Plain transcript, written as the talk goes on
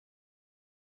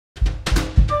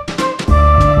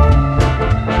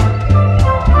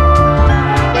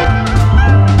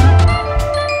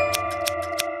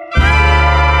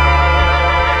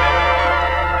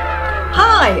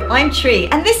Tree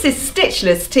and this is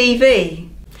Stitchless TV.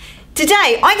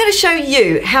 Today I'm going to show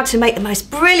you how to make the most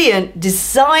brilliant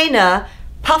designer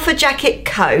puffer jacket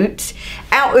coat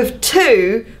out of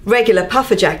 2 regular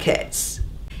puffer jackets.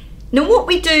 Now what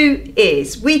we do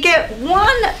is we get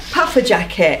one puffer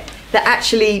jacket that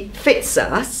actually fits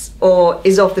us or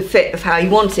is of the fit of how you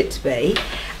want it to be,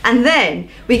 and then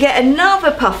we get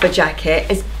another puffer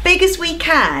jacket as big as we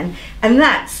can, and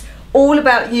that's all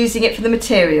about using it for the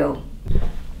material.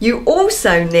 You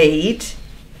also need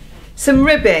some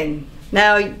ribbing.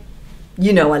 Now,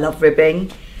 you know I love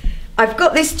ribbing. I've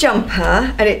got this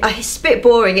jumper, and it's a bit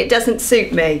boring, it doesn't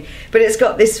suit me, but it's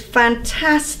got this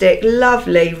fantastic,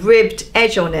 lovely ribbed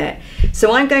edge on it.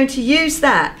 So I'm going to use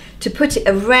that to put it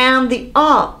around the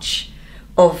arch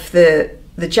of the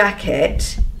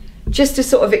jacket, just to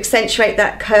sort of accentuate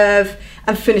that curve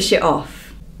and finish it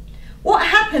off. What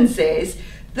happens is,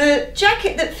 the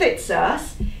jacket that fits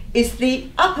us is the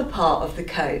upper part of the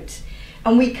coat,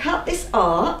 and we cut this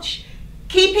arch,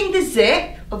 keeping the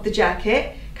zip of the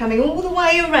jacket coming all the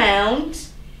way around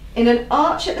in an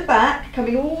arch at the back,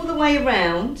 coming all the way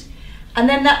around, and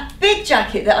then that big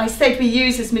jacket that I said we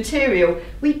use as material,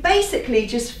 we basically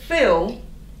just fill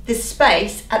the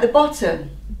space at the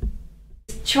bottom.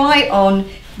 Try on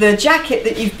the jacket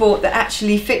that you've bought that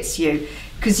actually fits you,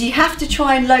 because you have to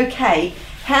try and locate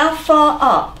how far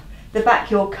up the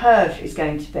back your curve is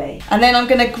going to be. And then I'm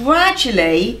going to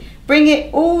gradually bring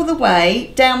it all the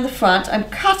way down the front. I'm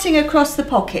cutting across the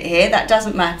pocket here, that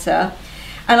doesn't matter.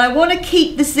 And I want to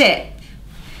keep the zip.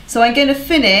 So I'm going to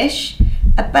finish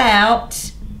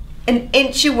about an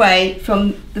inch away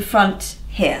from the front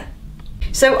here.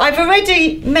 So I've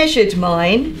already measured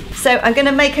mine. So I'm going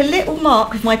to make a little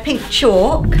mark with my pink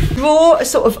chalk, draw a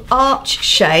sort of arch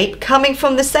shape coming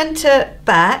from the centre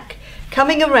back,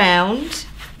 coming around.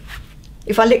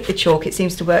 If I lick the chalk, it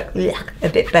seems to work a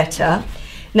bit better.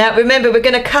 Now remember, we're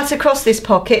going to cut across this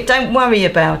pocket, don't worry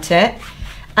about it.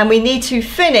 And we need to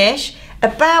finish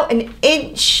about an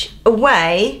inch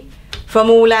away from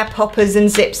all our poppers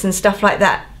and zips and stuff like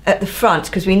that at the front,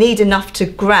 because we need enough to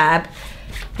grab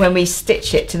when we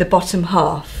stitch it to the bottom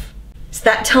half. It's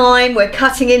that time, we're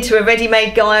cutting into a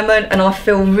ready-made garment, and I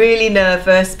feel really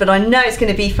nervous, but I know it's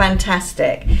going to be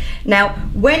fantastic. Now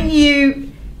when you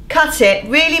cut it,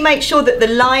 really make sure that the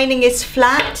lining is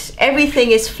flat,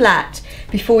 everything is flat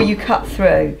before you cut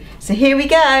through. So here we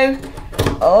go.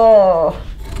 Oh,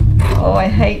 I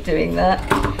hate doing that.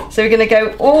 So we're going to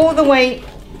go all the way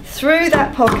through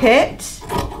that pocket.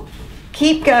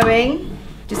 Keep going,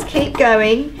 just keep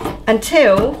going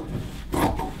until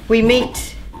we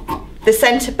meet the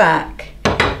centre back.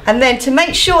 And then to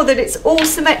make sure that it's all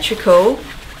symmetrical,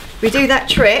 we do that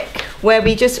trick where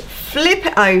we just flip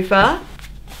it over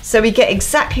so we get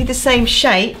exactly the same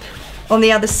shape on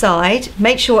the other side.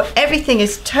 Make sure everything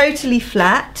is totally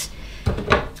flat,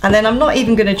 and then I'm not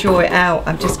even going to draw it out,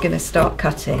 I'm just going to start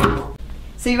cutting.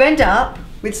 So you end up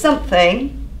with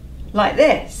something like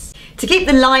this. To keep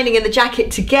the lining and the jacket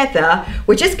together,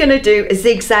 we're just going to do a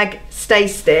zigzag stay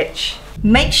stitch.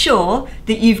 Make sure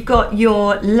that you've got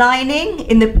your lining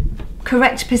in the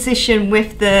correct position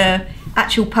with the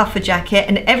actual puffer jacket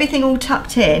and everything all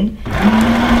tucked in.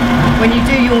 When you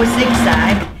do your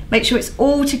zigzag, make sure it's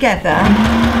all together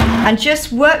and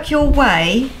just work your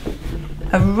way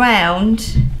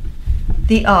around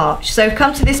the arch. So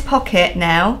come to this pocket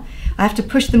now. I have to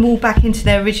push them all back into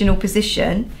their original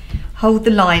position, hold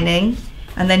the lining,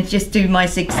 and then just do my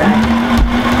zigzag.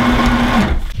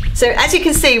 So as you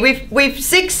can see, we've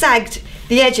zigzagged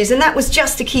the edges, and that was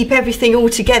just to keep everything all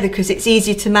together because it's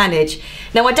easier to manage.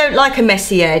 Now I don't like a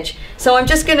messy edge, so I'm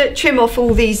just going to trim off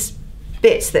all these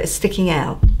bits that are sticking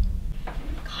out.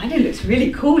 Kind of looks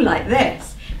really cool like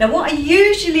this. Now what I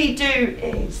usually do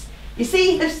is, you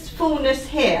see this fullness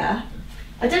here?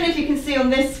 I don't know if you can see on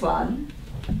this one.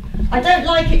 I don't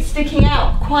like it sticking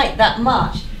out quite that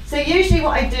much. So usually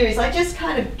what I do is I just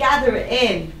kind of gather it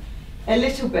in a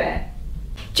little bit.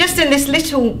 Just in this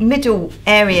little middle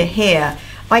area here,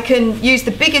 I can use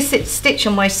the biggest stitch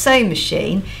on my sewing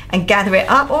machine and gather it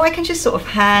up, or I can just sort of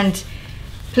hand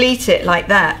pleat it like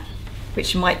that,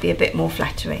 which might be a bit more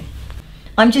flattering.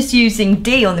 I'm just using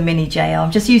D on the mini JR,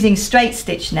 I'm just using straight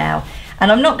stitch now,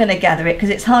 and I'm not going to gather it because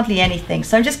it's hardly anything.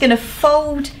 So I'm just going to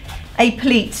fold a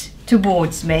pleat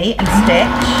towards me and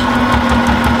stitch,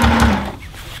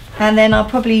 and then I'll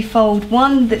probably fold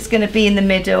one that's going to be in the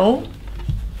middle.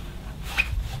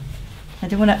 I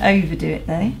don't want to overdo it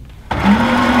though.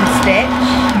 And stitch,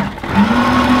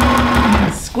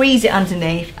 and squeeze it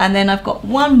underneath, and then I've got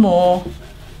one more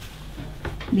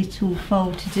little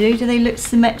fold to do. Do they look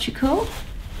symmetrical?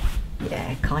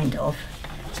 Yeah, kind of.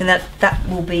 So So that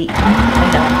will be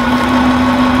enough.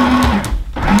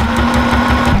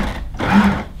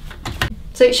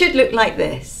 So it should look like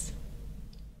this.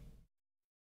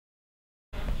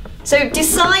 So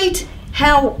decide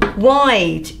how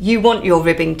wide you want your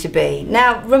ribbing to be.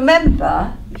 Now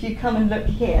remember, if you come and look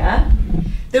here,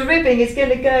 the ribbing is going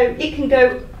to go, it can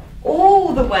go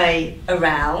all the way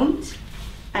around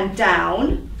and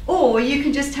down, or you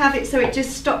can just have it so it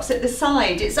just stops at the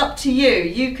side. It's up to you.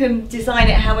 You can design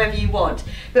it however you want.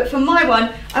 But for my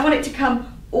one, I want it to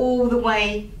come all the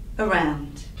way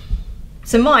around.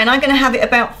 So mine, I'm going to have it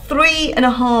about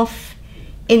 3.5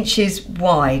 inches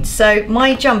wide. So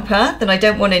my jumper that I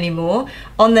don't want anymore,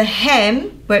 on the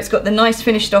hem where it's got the nice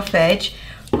finished off edge,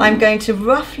 I'm going to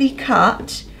roughly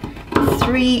cut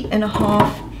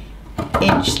 3.5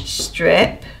 inch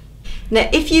strip. Now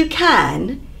if you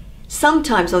can,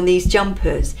 sometimes on these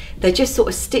jumpers they're just sort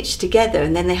of stitched together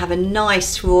and then they have a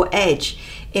nice raw edge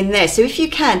in there. So if you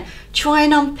can, try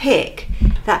and unpick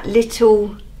that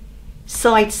little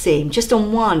side seam just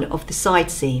on one of the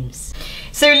side seams.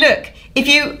 So look, if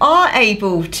you are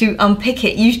able to unpick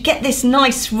it, you get this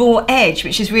nice raw edge,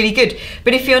 which is really good.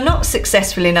 But if you're not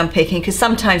successful in unpicking, because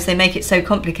sometimes they make it so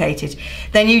complicated,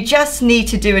 then you just need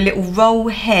to do a little roll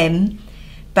hem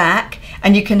back,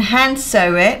 and you can hand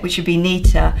sew it, which would be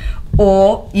neater,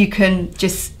 or you can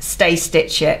just stay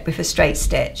stitch it with a straight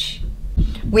stitch.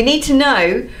 We need to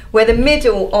know where the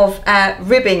middle of our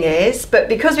ribbing is, but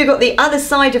because we've got the other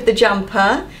side of the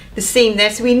jumper, the seam there,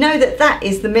 so we know that that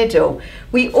is the middle.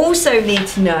 We also need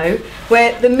to know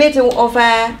where the middle of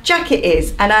our jacket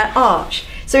is and our arch.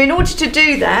 So in order to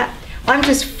do that, I'm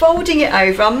just folding it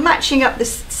over, I'm matching up the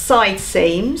side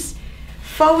seams,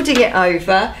 folding it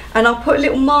over, and I'll put a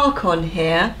little mark on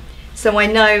here so I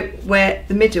know where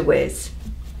the middle is.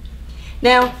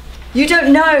 Now, you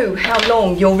don't know how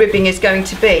long your ribbing is going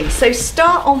to be, so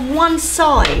start on one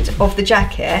side of the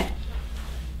jacket.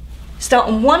 Start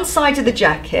on one side of the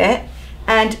jacket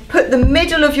and put the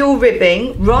middle of your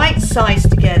ribbing right sides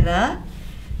together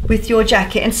with your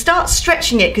jacket and start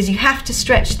stretching it, because you have to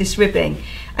stretch this ribbing,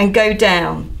 and go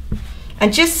down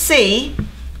and just see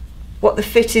what the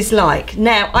fit is like.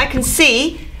 Now I can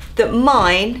see that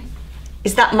mine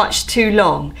is that much too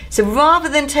long, so rather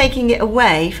than taking it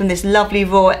away from this lovely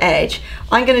raw edge,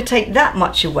 I'm going to take that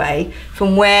much away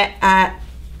from where our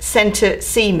center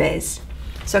seam is.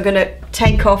 So I'm going to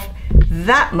take off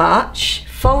that much,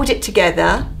 fold it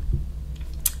together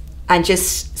and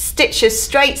just stitch a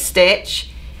straight stitch,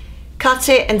 cut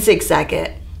it and zigzag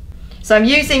it. So I'm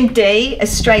using D, a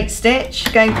straight stitch,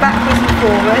 going backwards and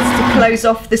forwards to close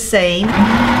off the seam.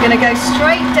 I'm going to go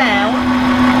straight down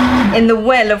in the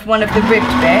well of one of the ribbed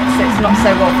bits so it's not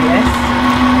so obvious.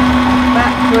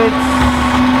 Backwards,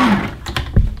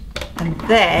 and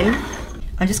then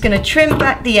I'm just going to trim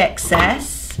back the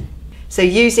excess. So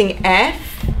using F,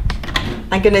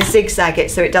 I'm going to zigzag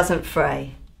it so it doesn't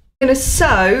fray. I'm going to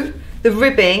sew the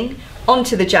ribbing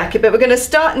onto the jacket, but we're going to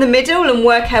start in the middle and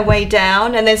work our way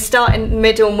down, and then start in the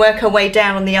middle and work our way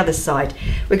down on the other side.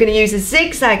 We're going to use a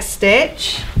zigzag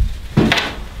stitch,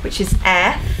 which is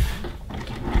F.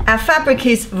 Our fabric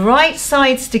is right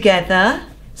sides together,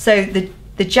 so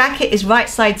the jacket is right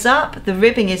sides up, the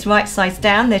ribbing is right sides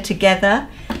down, they're together,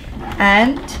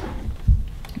 and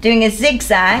doing a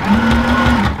zigzag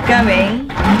going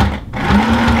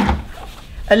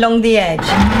along the edge.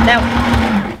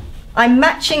 Now I'm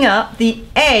matching up the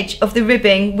edge of the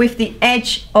ribbing with the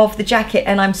edge of the jacket,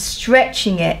 and I'm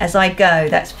stretching it as I go.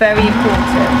 That's very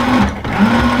important.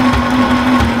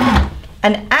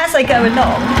 And as I go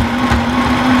along,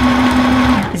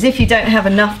 as if you don't have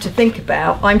enough to think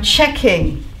about, I'm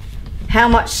checking how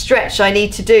much stretch I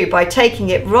need to do by taking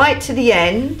it right to the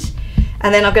end,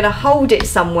 and then I'm going to hold it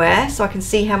somewhere so I can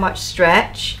see how much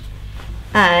stretch,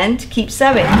 and keep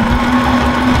sewing.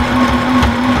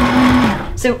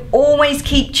 So always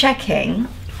keep checking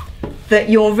that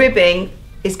your ribbing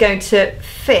is going to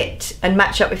fit and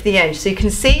match up with the edge. So you can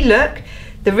see, look,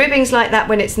 the ribbing's like that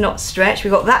when it's not stretched.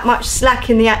 We've got that much slack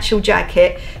in the actual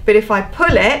jacket, but if I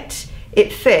pull it,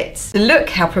 it fits. Look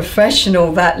how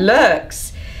professional that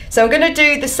looks. So I'm going to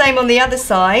do the same on the other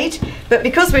side, but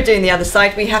because we're doing the other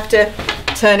side, we have to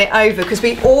turn it over, because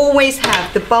we always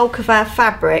have the bulk of our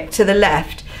fabric to the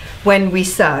left when we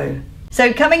sew.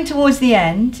 So coming towards the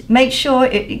end, make sure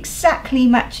it exactly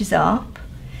matches up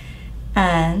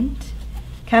and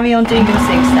carry on doing your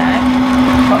zigzag.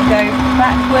 Got to go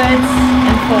backwards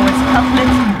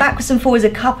and forwards a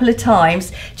couple of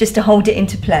times just to hold it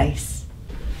into place.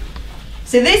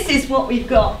 So this is what we've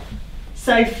got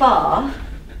so far,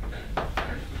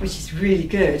 which is really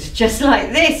good. Just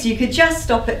like this, you could just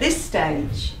stop at this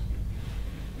stage.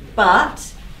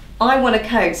 but I want a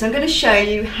coat, so I'm going to show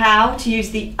you how to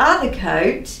use the other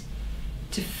coat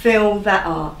to fill that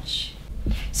arch.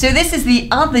 So this is the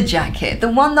other jacket, the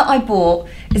one that I bought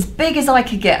as big as I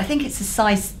could get. I think it's a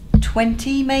size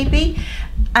 20 maybe,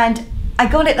 and I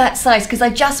got it that size because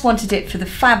I just wanted it for the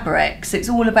fabric, so it's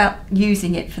all about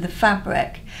using it for the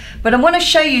fabric. But I want to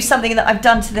show you something that I've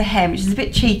done to the hem, which is a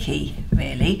bit cheeky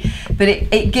really, but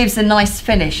it gives a nice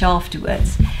finish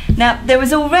afterwards. Now there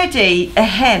was already a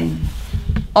hem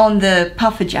on the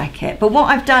puffer jacket, but what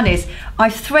I've done is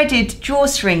I've threaded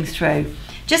drawstring through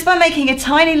just by making a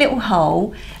tiny little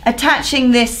hole,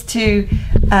 attaching this to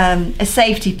a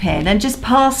safety pin and just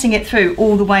passing it through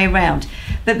all the way around.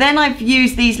 But then I've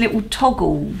used these little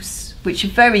toggles, which are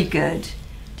very good.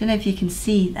 Don't know if you can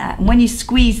see that. And when you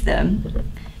squeeze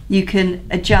them, you can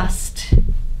adjust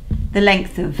the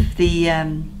length of the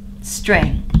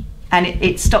string, and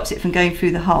it stops it from going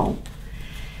through the hole.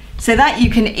 So that you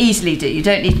can easily do. You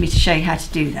don't need me to show you how to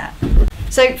do that.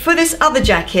 So for this other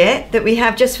jacket that we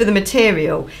have just for the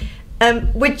material,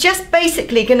 we're just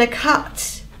basically going to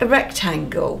cut a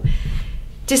rectangle.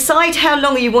 Decide how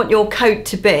long you want your coat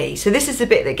to be. So this is the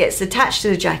bit that gets attached to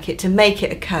the jacket to make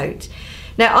it a coat.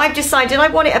 Now I've decided I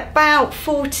want it about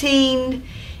 14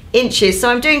 inches, so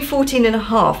I'm doing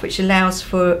 14.5, which allows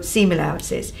for seam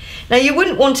allowances. Now you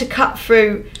wouldn't want to cut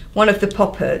through one of the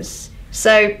poppers,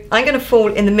 so I'm going to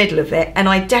fall in the middle of it, and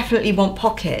I definitely want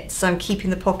pockets, so I'm keeping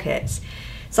the pockets.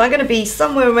 So I'm going to be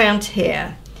somewhere around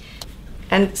here,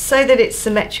 and so that it's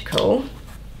symmetrical,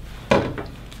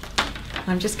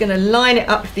 I'm just going to line it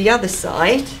up the other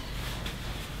side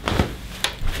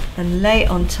and lay it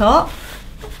on top,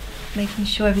 making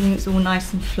sure everything's all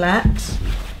nice and flat,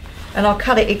 and I'll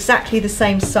cut it exactly the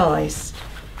same size.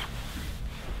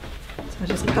 So I'll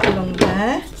just cut along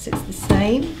there so it's the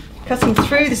same, cutting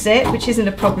through the zip, which isn't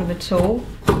a problem at all.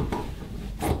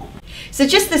 So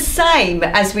just the same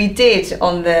as we did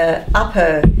on the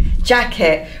upper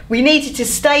jacket, we needed to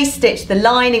stay stitch the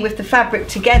lining with the fabric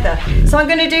together. So I'm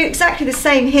going to do exactly the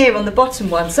same here on the bottom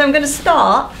one. So I'm going to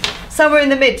start somewhere in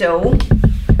the middle,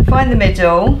 find the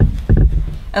middle,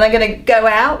 and I'm going to go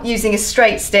out using a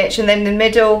straight stitch, and then the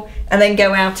middle, and then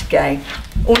go out again.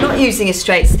 Or not using a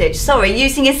straight stitch, sorry,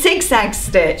 using a zigzag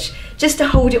stitch, just to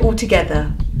hold it all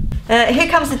together. Here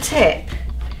comes a tip.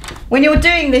 When you're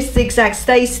doing this zigzag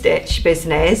stay stitch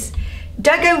business,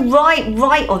 don't go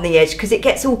right on the edge, because it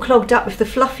gets all clogged up with the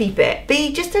fluffy bit.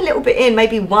 Be just a little bit in,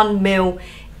 maybe 1 mil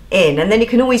in, and then you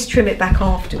can always trim it back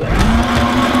afterwards.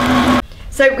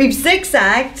 So we've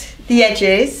zigzagged the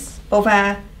edges of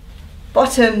our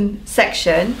bottom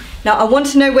section. Now I want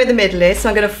to know where the middle is, so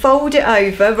I'm going to fold it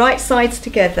over, right sides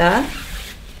together,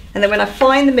 and then when I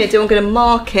find the middle, I'm going to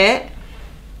mark it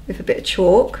with a bit of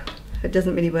chalk. It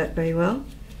doesn't really work very well.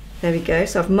 There we go,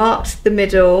 so I've marked the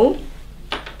middle.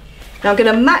 Now I'm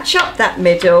going to match up that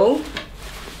middle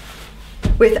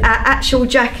with our actual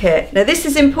jacket. Now this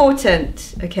is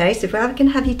important, okay, so if I can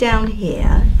have you down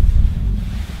here.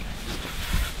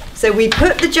 So we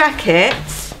put the jacket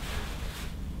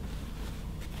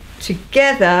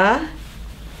together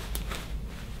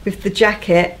with the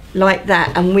jacket like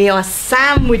that, and we are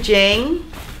sandwiching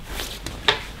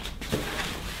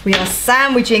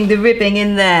the ribbing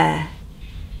in there.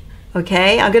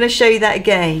 Okay, I'm going to show you that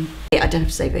again. Yeah, I don't have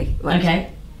to say big. Right.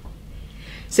 Okay.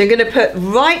 So I'm going to put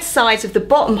right sides of the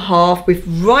bottom half with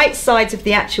right sides of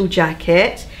the actual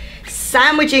jacket,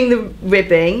 sandwiching the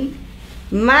ribbing,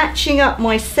 matching up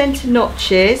my centre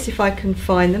notches, if I can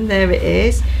find them. There it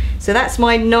is. So that's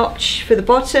my notch for the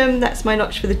bottom, that's my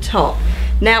notch for the top.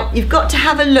 Now you've got to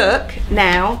have a look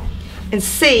now and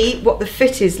see what the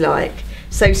fit is like.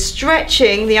 So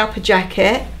stretching the upper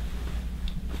jacket,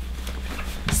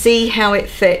 see how it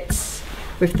fits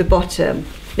with the bottom.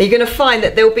 Now you're going to find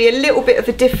that there will be a little bit of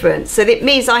a difference, so that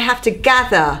means I have to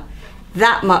gather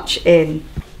that much in.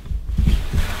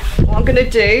 What I'm going to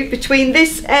do between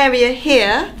this area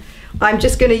here, I'm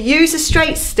just going to use a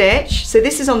straight stitch. So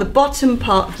this is on the bottom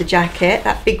part of the jacket,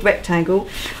 that big rectangle.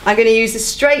 I'm going to use a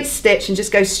straight stitch and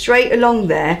just go straight along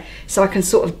there, so I can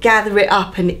sort of gather it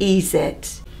up and ease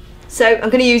it. So I'm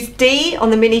going to use D on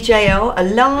the mini JL, a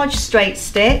large straight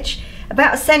stitch,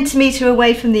 about 1 centimetre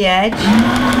away from the edge,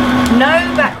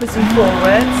 no backwards and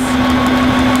forwards.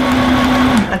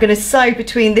 I'm going to sew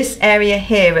between this area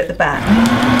here at the back.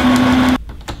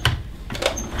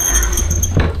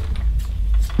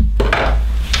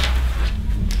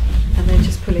 And then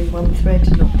just pulling one thread,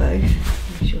 not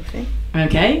both. That's your thing.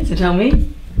 Okay, so tell me.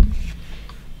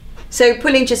 So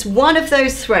pulling just one of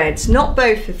those threads, not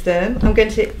both of them, I'm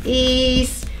going to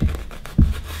ease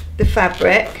the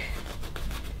fabric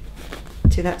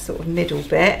to that sort of middle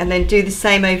bit, and then do the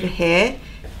same over here.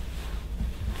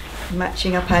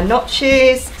 Matching up our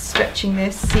notches, stretching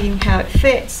this, seeing how it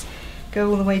fits. Go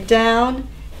all the way down.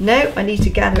 No, I need to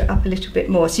gather it up a little bit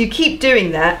more. So you keep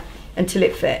doing that until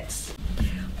it fits.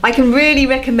 I can really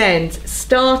recommend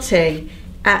starting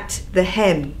at the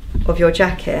hem of your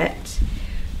jacket,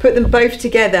 put them both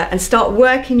together and start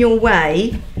working your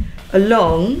way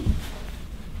along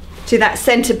to that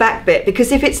centre back bit,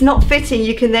 because if it's not fitting,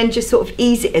 you can then just sort of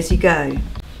ease it as you go.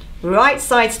 Right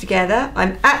sides together,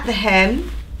 I'm at the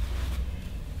hem,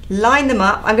 line them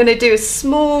up. I'm going to do a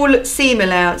small seam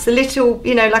allowance, a little,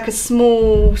 you know, like a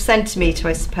small centimetre,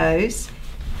 I suppose.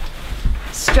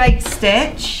 Straight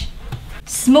stitch,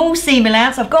 small seam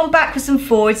allowance. I've gone backwards and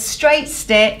forwards, straight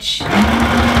stitch.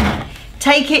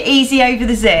 Take it easy over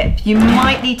the zip. You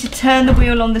might need to turn the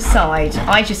wheel on the side.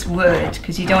 I just would,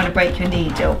 because you don't want to break your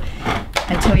needle,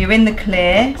 until you're in the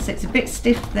clear. So it's a bit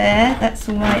stiff there. That's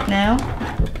all right now.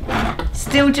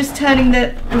 Still just turning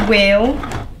the wheel,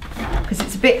 because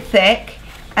it's a bit thick,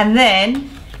 and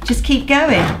then just keep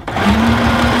going.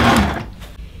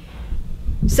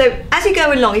 So as you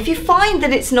go along, if you find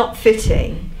that it's not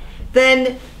fitting,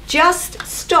 then just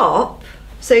stop.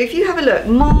 So if you have a look,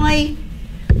 my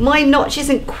notch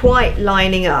isn't quite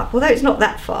lining up, although it's not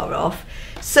that far off.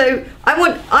 So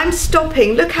I'm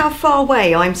stopping, look how far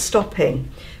away I'm stopping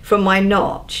from my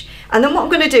notch. And then what I'm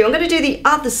going to do the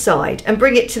other side and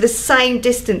bring it to the same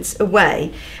distance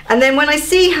away. And then when I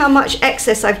see how much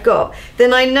excess I've got,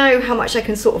 then I know how much I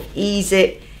can sort of ease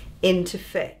it into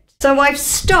fit. So I've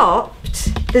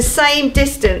stopped the same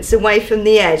distance away from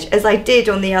the edge as I did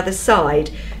on the other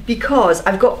side, because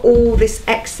I've got all this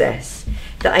excess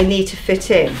that I need to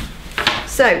fit in.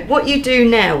 So what you do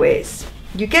now is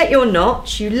you get your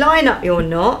notch, you line up your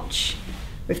notch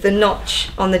with the notch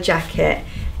on the jacket,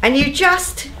 and you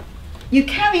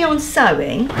carry on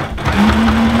sewing,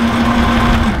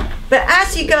 but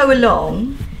as you go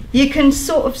along you can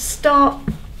sort of start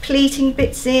pleating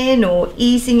bits in or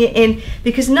easing it in,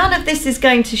 because none of this is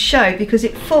going to show because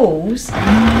it falls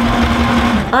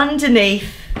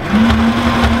underneath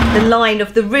the line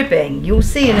of the ribbing. You'll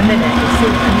see in a minute, you'll see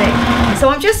what I mean. So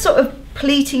I'm just sort of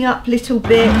pleating up little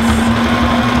bits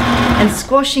and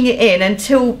squashing it in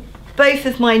until both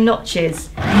of my notches,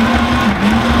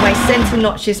 my centre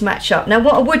notches, match up. Now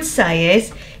what I would say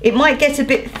is, it might get a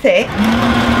bit thick.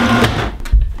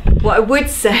 What I would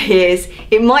say is,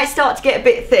 it might start to get a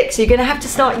bit thick, so you're going to have to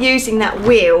start using that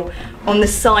wheel on the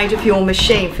side of your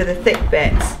machine for the thick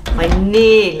bits. I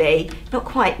not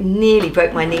quite nearly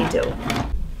broke my needle.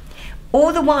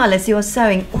 All the while as you're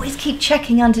sewing, always keep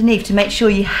checking underneath to make sure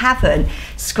you haven't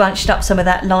scrunched up some of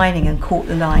that lining and caught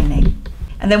the lining.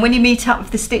 And then when you meet up with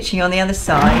the stitching on the other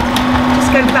side,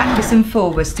 just go backwards and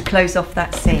forwards to close off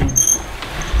that seam.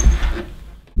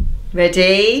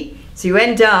 Ready? So you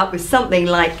end up with something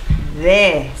like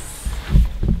this.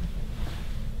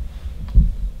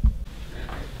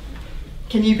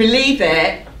 Can you believe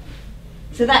it?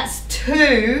 So that's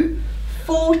two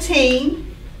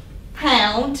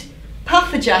 14-pound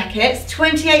puffer jackets.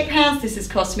 £28 this has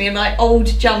cost me in my old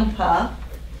jumper.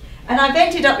 And I've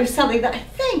ended up with something that I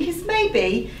think is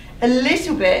maybe a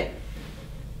little bit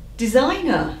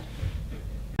designer.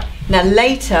 Now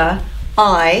later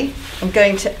I am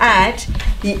going to add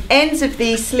the ends of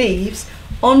these sleeves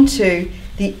onto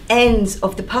the ends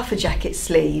of the puffer jacket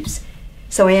sleeves,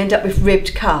 so I end up with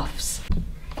ribbed cuffs.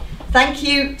 Thank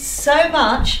you so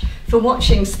much for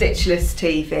watching Stitchless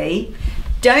TV.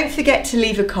 Don't forget to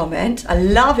leave a comment. I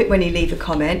love it when you leave a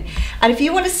comment. And if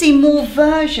you want to see more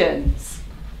versions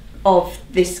of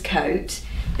this coat,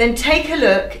 then take a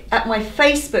look at my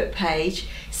Facebook page,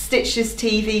 Stitchless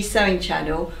TV Sewing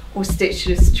Channel, or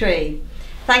Stitchless Tree.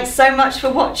 Thanks so much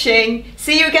for watching.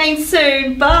 See you again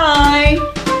soon. Bye.